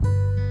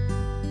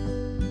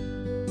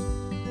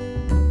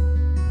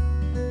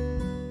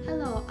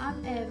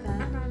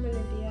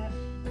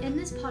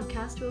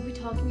podcast, we'll be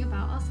talking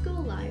about our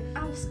school life.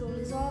 Our school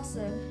is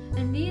awesome.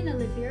 And me and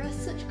Olivia are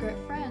such great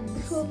friends.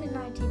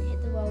 COVID-19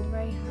 hit the world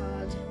very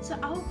hard. So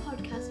our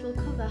podcast will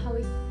cover how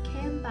we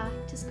came back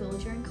to school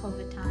during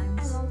COVID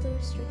times. And all the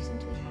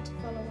restrictions we had to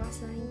follow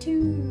last night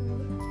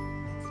too.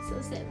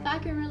 So sit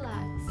back and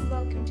relax.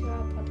 Welcome to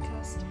our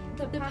podcast,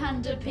 The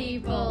Panda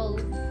People.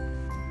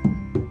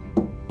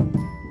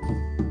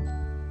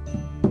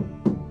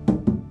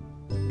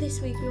 This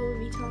week we will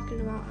be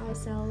talking about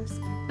ourselves.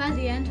 By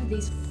the end of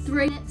these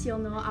 3 minutes, you'll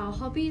know our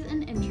hobbies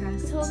and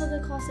interests. So over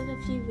the course of a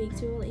few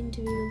weeks, we will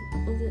interview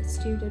other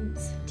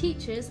students,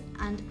 teachers,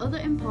 and other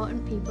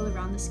important people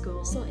around the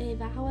school. So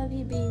Ava, how have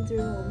you been through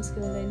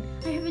homeschooling?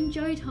 I have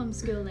enjoyed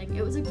homeschooling.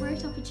 It was a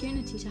great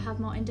opportunity to have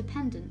more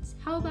independence.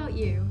 How about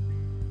you?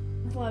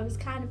 Well, it was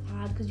kind of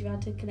hard because you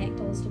had to connect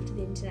all the stuff to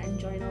the internet and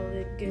join all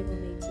the Google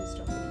Meets and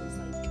stuff, and it was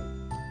like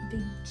a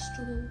big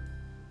struggle.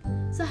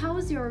 So how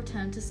was your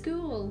return to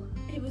school?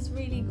 It was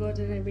really good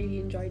and I really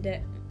enjoyed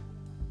it.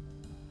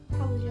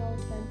 How was your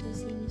return to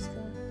senior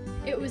school?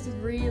 It was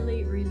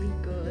really, really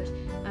good.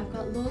 I've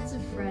got loads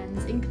of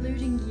friends,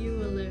 including you,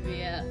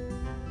 Olivia.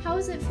 How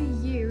was it for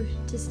you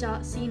to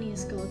start senior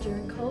school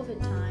during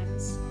COVID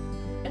times?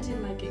 I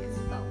didn't like it because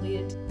it felt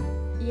weird.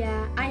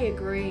 Yeah, I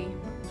agree.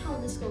 How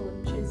are the school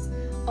lunches?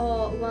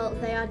 Oh, well,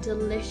 they are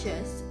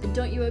delicious.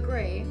 Don't you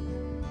agree?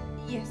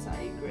 Yes,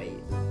 I agree.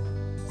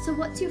 So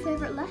what's your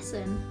favourite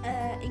lesson?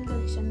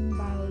 English and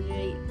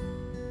biology.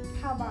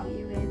 How about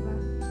you,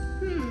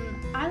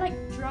 Ava? I like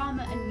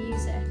drama and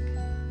music.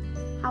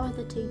 How are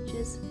the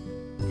teachers?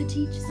 The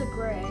teachers are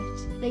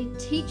great. They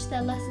teach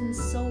their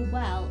lessons so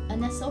well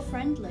and they're so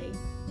friendly.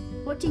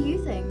 What do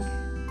you think?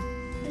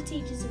 The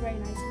teachers are very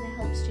nice and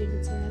they help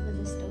students wherever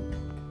they're stuck.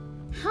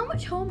 How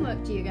much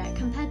homework do you get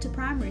compared to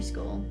primary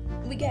school?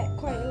 We get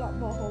quite a lot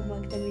more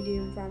homework than we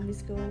do in primary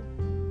school.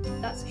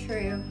 That's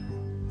true.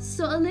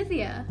 So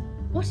Olivia,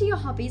 what are your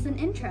hobbies and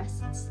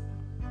interests?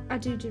 I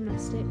do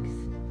gymnastics.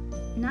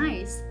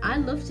 Nice. I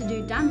love to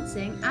do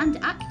dancing and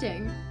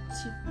acting.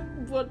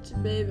 What's your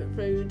favourite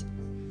food?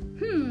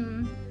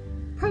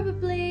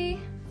 Probably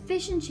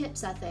fish and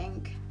chips, I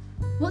think.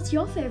 What's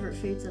your favourite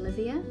foods,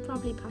 Olivia?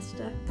 Probably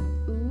pasta.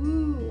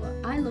 Ooh,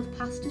 I love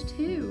pasta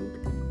too.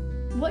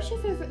 What's your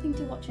favourite thing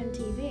to watch on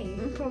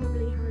TV?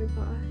 Probably Harry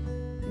Potter.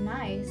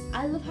 Nice.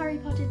 I love Harry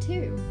Potter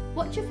too.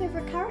 What's your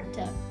favourite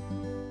character?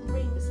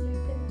 Remus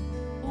Lupin.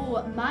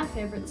 Oh, my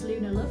favourite's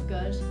Luna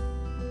Lovegood.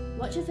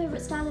 What's your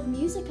favourite style of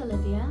music,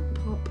 Olivia?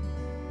 Pop.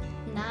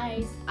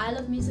 Nice. I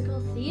love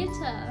musical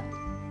theatre.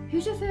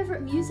 Who's your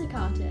favourite music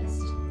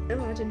artist?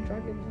 Imagine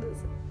Dragons.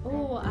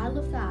 Oh, I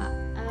love that.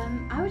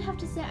 I would have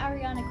to say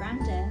Ariana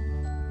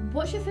Grande.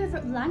 What's your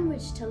favourite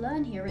language to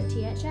learn here at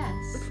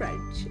THS?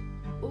 French.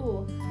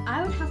 Oh,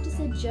 I would have to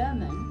say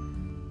German.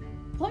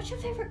 What's your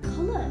favourite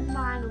colour?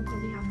 Mine will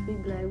probably have to be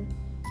blue.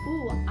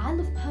 Oh, I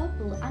love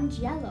purple and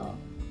yellow.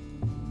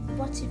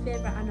 What's your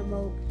favourite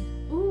animal?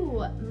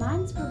 Ooh,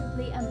 mine's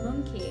probably a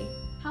monkey.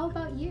 How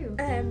about you?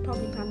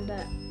 Probably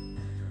panda.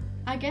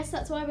 I guess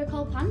that's why we're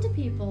called Panda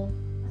People.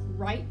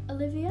 Right,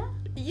 Olivia?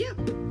 Yep.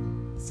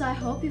 So I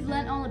hope you've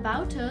learnt all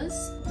about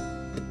us.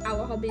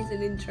 Our hobbies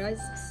and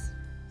interests.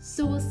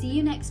 So we'll see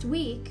you next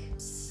week.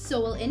 So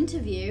we'll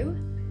interview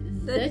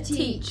the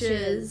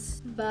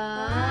teachers.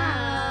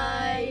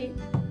 Bye.